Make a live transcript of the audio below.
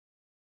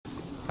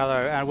Hello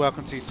and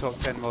welcome to Top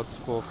 10 Mods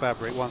for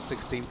Fabric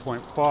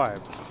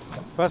 1.16.5.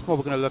 First mod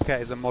we're going to look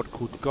at is a mod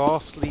called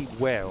Ghastly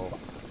Wail.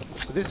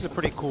 So this is a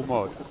pretty cool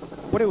mod.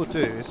 What it will do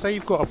is, say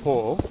you've got a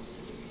portal.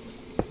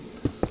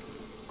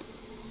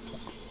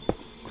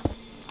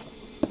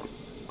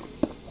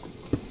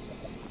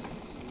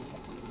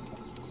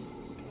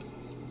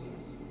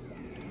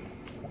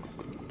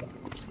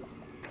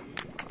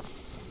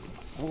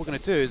 What we're going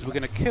to do is we're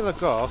going to kill a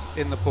ghast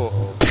in the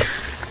portal.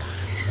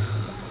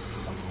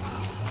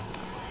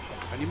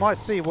 And you might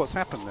see what's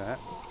happened there.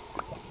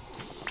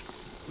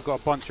 We've got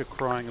a bunch of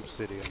crying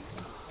obsidian.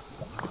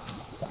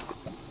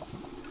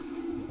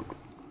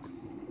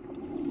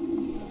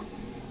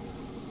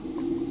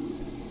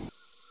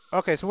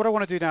 Okay, so what I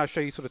want to do now is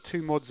show you sort of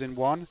two mods in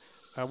one.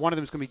 One of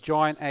them is going to be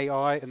Giant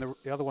AI and the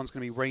other one's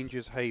going to be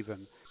Ranger's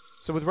Haven.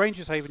 So with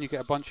Ranger's Haven you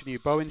get a bunch of new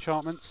bow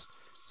enchantments.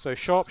 So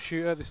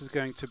Sharpshooter, this is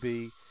going to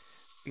be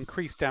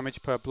increased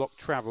damage per block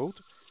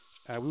travelled.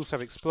 We also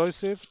have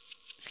Explosive,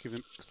 which gives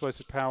them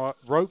explosive power.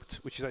 Roped,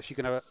 which is actually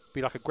going to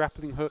be like a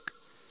grappling hook.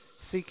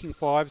 Seeking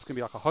 5 is going to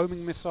be like a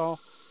homing missile.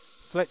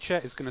 Fletcher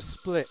is going to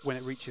split when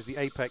it reaches the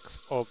apex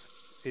of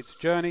its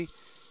journey.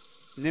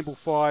 Nimble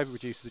 5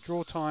 reduces the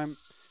draw time.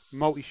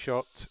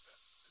 Multi-shot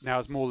now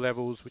has more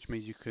levels, which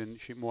means you can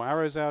shoot more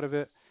arrows out of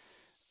it.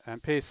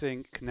 And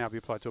piercing can now be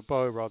applied to a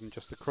bow rather than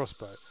just the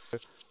crossbow.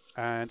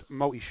 And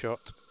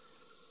multi-shot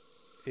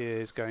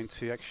is going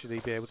to actually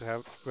be able to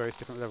have various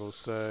different levels.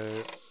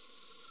 So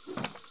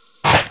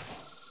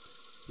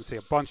you'll see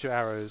a bunch of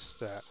arrows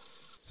there.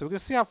 So we're going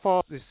to see how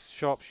far this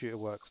sharpshooter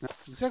works. Now,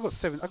 you can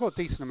see I've got a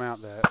decent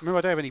amount there. Remember,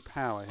 I don't have any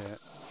power here.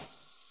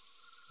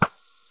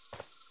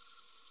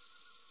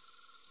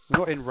 We're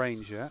not in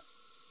range yet.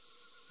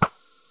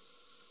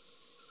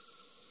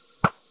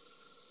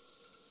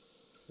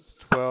 It's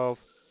 12.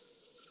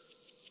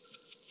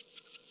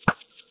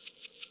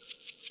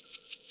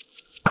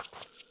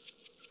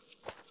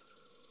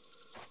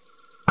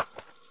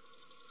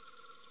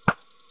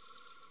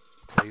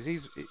 Okay,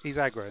 he's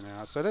aggro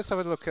now. So let's have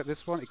a look at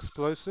this one,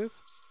 Explosive.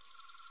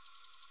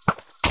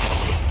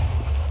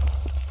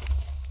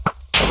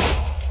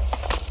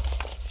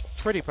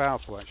 Pretty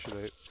powerful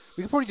actually.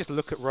 We can probably just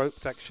look at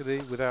Roped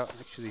actually without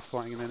actually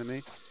fighting an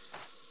enemy.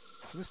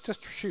 So let's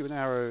just shoot an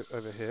arrow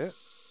over here.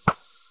 So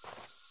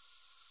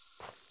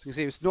you can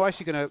see it's not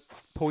actually going to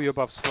pull you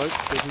above slopes,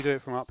 but if we do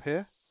it from up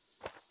here,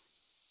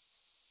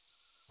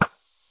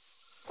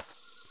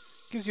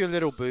 gives you a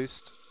little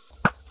boost.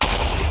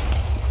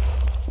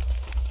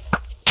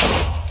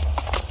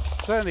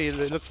 Certainly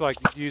it looks like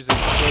using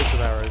explosive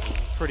arrows is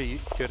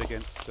pretty good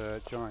against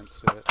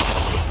giants.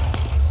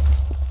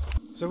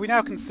 So we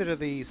now consider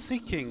the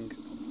Seeking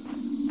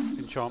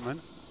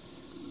enchantment.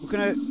 We're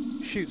going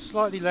to shoot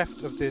slightly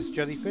left of this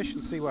jellyfish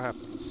and see what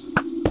happens.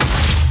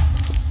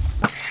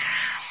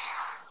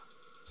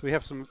 So we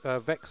have some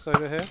Vex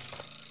over here.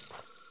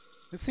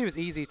 Let's see if it's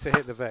easy to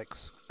hit the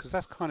Vex, because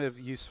that's kind of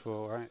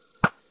useful, right?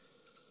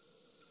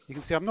 You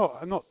can see I'm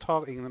not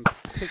targeting them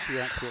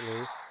particularly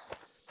accurately,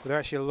 but they're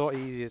actually a lot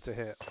easier to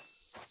hit.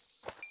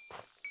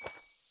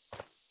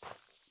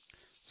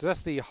 So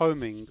that's the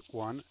homing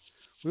one.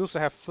 We also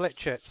have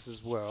fletchettes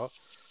as well.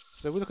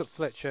 So we look at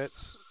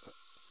fletchettes.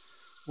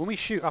 When we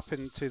shoot up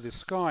into the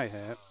sky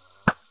here,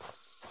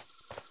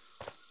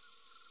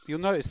 you'll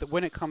notice that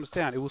when it comes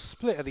down, it will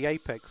split at the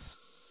apex.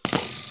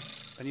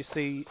 And you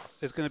see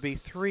there's going to be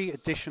 3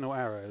 additional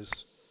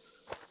arrows.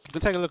 You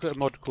can take a look at a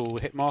mod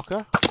called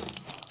Hitmarker.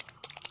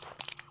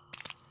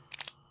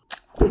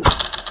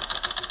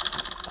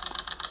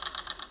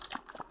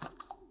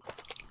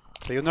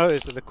 So you'll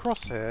notice that the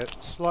crosshair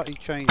slightly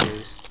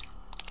changes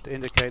to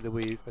indicate that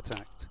we've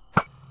attacked.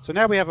 So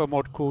now we have a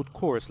mod called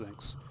Chorus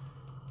Links.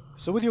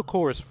 So with your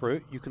chorus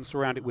fruit, you can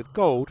surround it with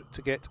gold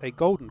to get a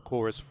golden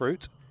chorus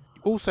fruit.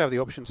 You also have the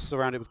option to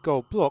surround it with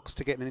gold blocks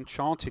to get an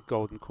enchanted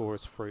golden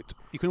chorus fruit.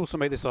 You can also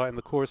make this item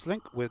the chorus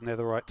link with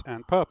netherite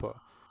and purple.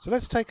 So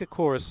let's take a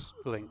chorus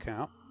link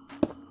out.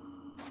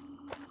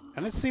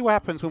 And let's see what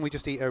happens when we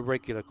just eat a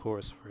regular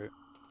chorus fruit.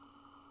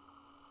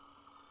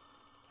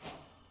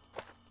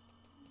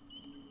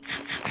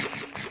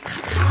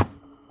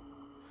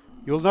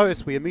 You'll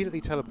notice we immediately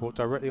teleport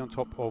directly on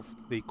top of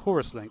the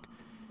chorus link,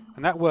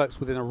 and that works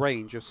within a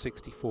range of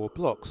 64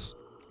 blocks.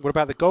 What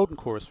about the golden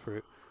chorus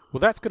fruit? Well,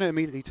 that's going to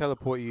immediately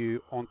teleport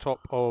you on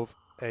top of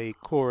a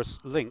chorus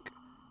link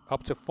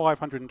up to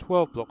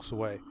 512 blocks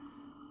away.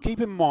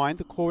 Keep in mind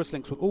the chorus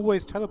links will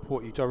always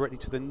teleport you directly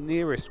to the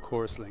nearest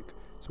chorus link.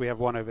 So we have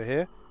one over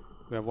here,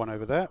 we have one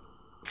over there.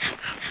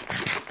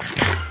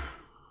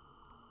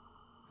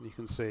 And you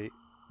can see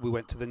we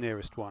went to the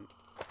nearest one.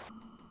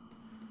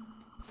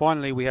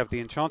 Finally, we have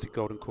the enchanted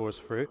golden chorus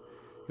fruit.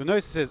 You'll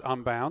notice it says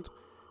unbound.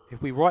 If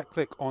we right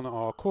click on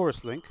our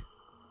chorus link,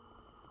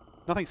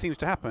 nothing seems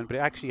to happen, but it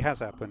actually has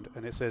happened,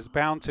 and it says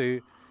bound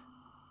to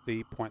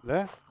the point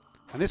there.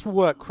 And this will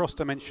work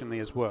cross-dimensionally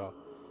as well.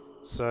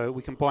 So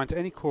we can bind to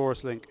any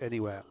chorus link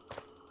anywhere.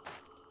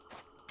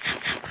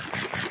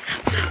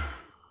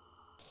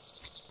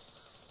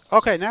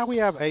 Okay, now we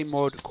have a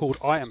mod called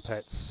Item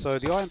Pets. So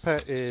the Item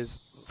Pet is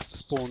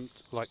spawned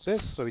like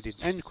this. So we did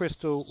an end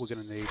crystal, we're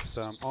going to need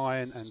some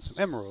iron and some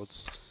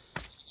emeralds.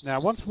 Now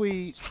once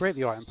we create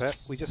the item pet,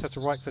 we just have to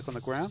right click on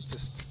the ground.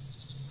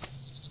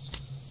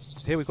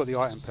 Here we've got the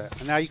item pet,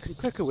 and now you can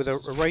click it with a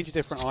range of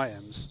different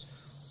items.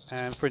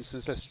 And for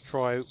instance, let's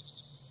try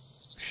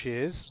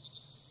shears.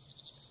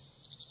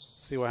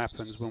 See what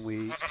happens when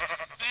we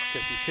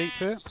get some sheep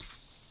here.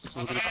 And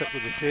we're going to click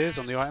with the shears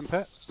on the item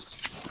pet.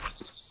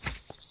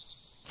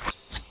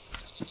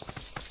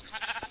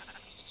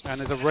 And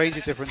there's a range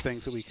of different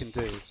things that we can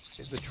do.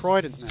 The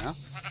trident now.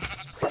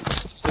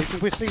 So you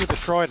can see with the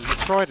trident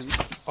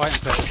item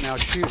pet is now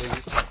shooting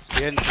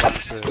the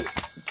entrance through.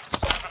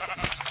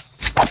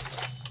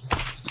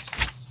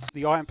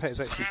 The item pet is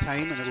actually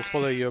tame and it will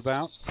follow you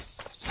about.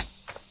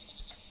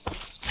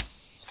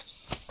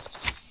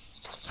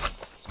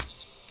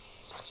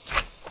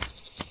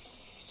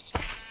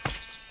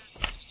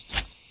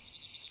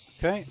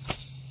 Okay.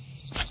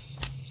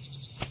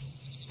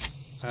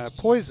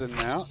 Poison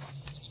now.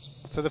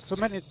 So the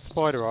fermented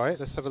spider eye,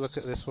 let's have a look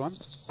at this one.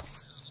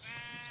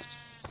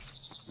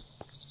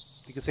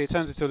 You can see it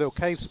turns into a little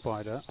cave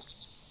spider.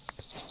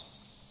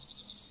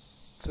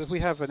 So if we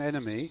have an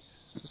enemy,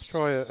 let's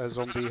try a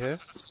zombie here.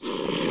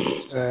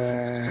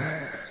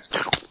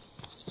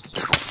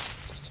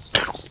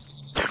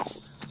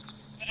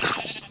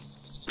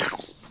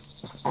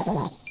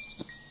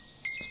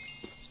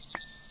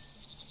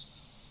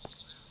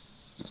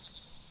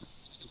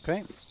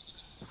 Okay.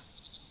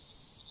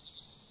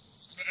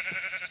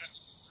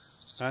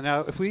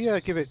 Now if we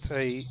give it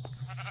a...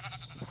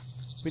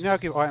 We now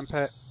give item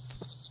pet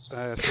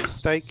some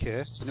steak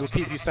here, and it will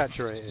keep you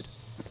saturated.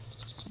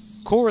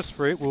 Chorus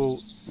fruit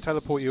will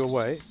teleport you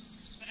away.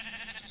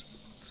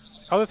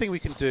 Other thing we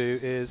can do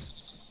is,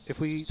 if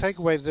we take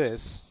away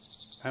this,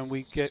 and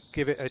we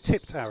give it a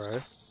tipped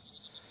arrow,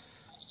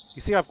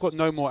 you see I've got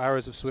no more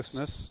arrows of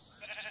swiftness,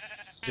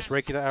 just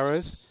regular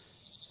arrows.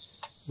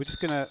 We're just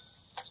going to...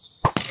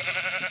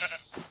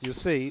 You'll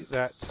see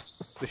that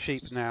the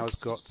sheep now has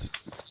got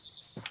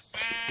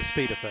the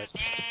speed effect.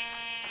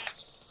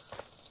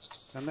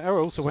 And the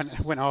arrow also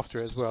went after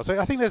it as well. So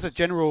I think there's a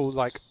general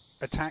like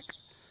attack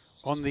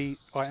on the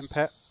item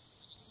pet.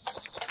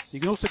 You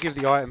can also give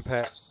the item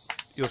pet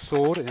your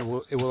sword and it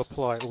will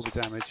apply all the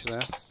damage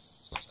there.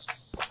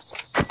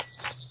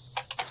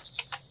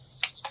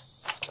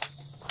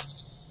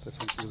 So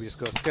for instance, we just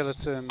got a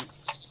skeleton.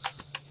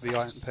 The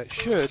item pet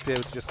should be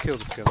able to just kill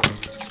the skeleton.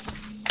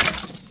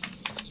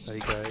 There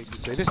you go, you can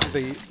see. This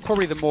is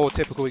probably the more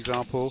typical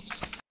example.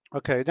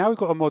 Okay, now we've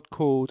got a mod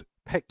called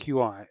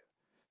Pekui.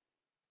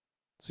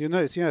 So you'll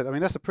notice, I mean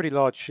that's a pretty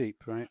large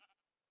sheep, right?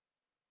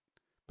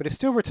 But it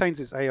still retains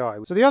its AI.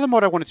 So the other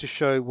mod I wanted to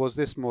show was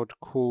this mod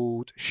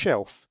called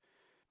Shelf.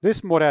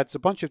 This mod adds a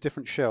bunch of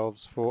different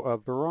shelves for a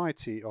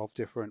variety of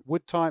different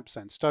wood types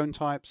and stone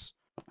types.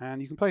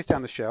 And you can place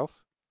down the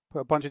shelf,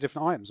 put a bunch of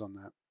different items on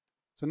that.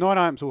 So 9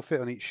 items will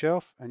fit on each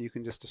shelf and you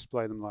can just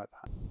display them like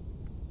that.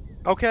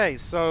 Okay,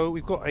 so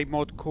we've got a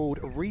mod called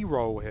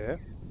Reroll here.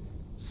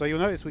 So you'll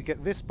notice we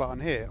get this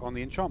button here on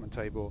the enchantment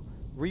table.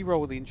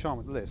 Reroll the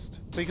enchantment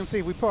list. So you can see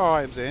if we put our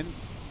items in, you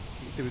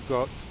can see we've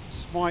got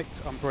Smite,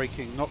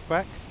 Unbreaking,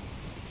 Knockback.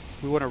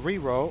 We want to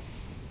reroll,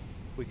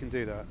 we can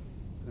do that.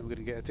 And we're going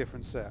to get a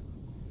different set.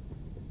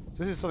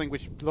 So this is something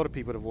which a lot of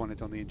people have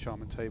wanted on the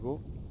enchantment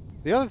table.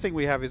 The other thing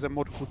we have is a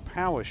mod called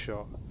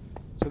Powershot.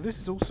 So this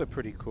is also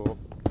pretty cool.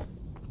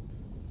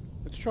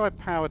 Let's try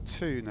Power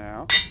 2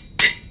 now.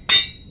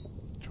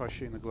 Try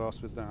shooting the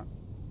glass with that.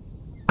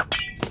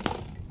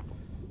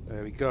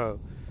 There we go.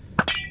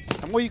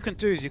 And what you can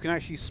do is you can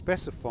actually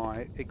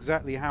specify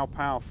exactly how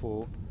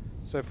powerful.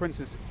 So for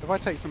instance, if I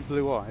take some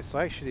blue ice,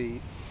 I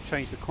actually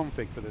change the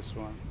config for this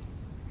one.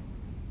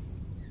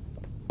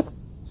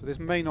 So this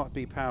may not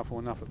be powerful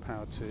enough at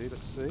power 2,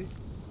 let's see.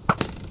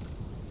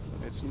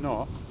 It's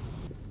not.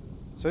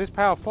 So this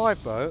power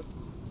 5 bow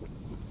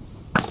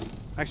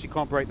actually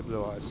can't break the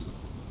blue ice.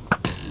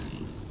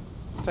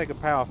 Take a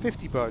power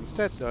 50 bow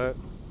instead though.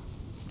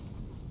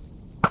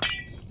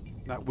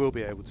 That will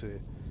be able to.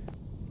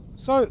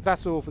 So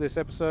that's all for this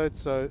episode,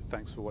 so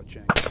thanks for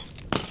watching.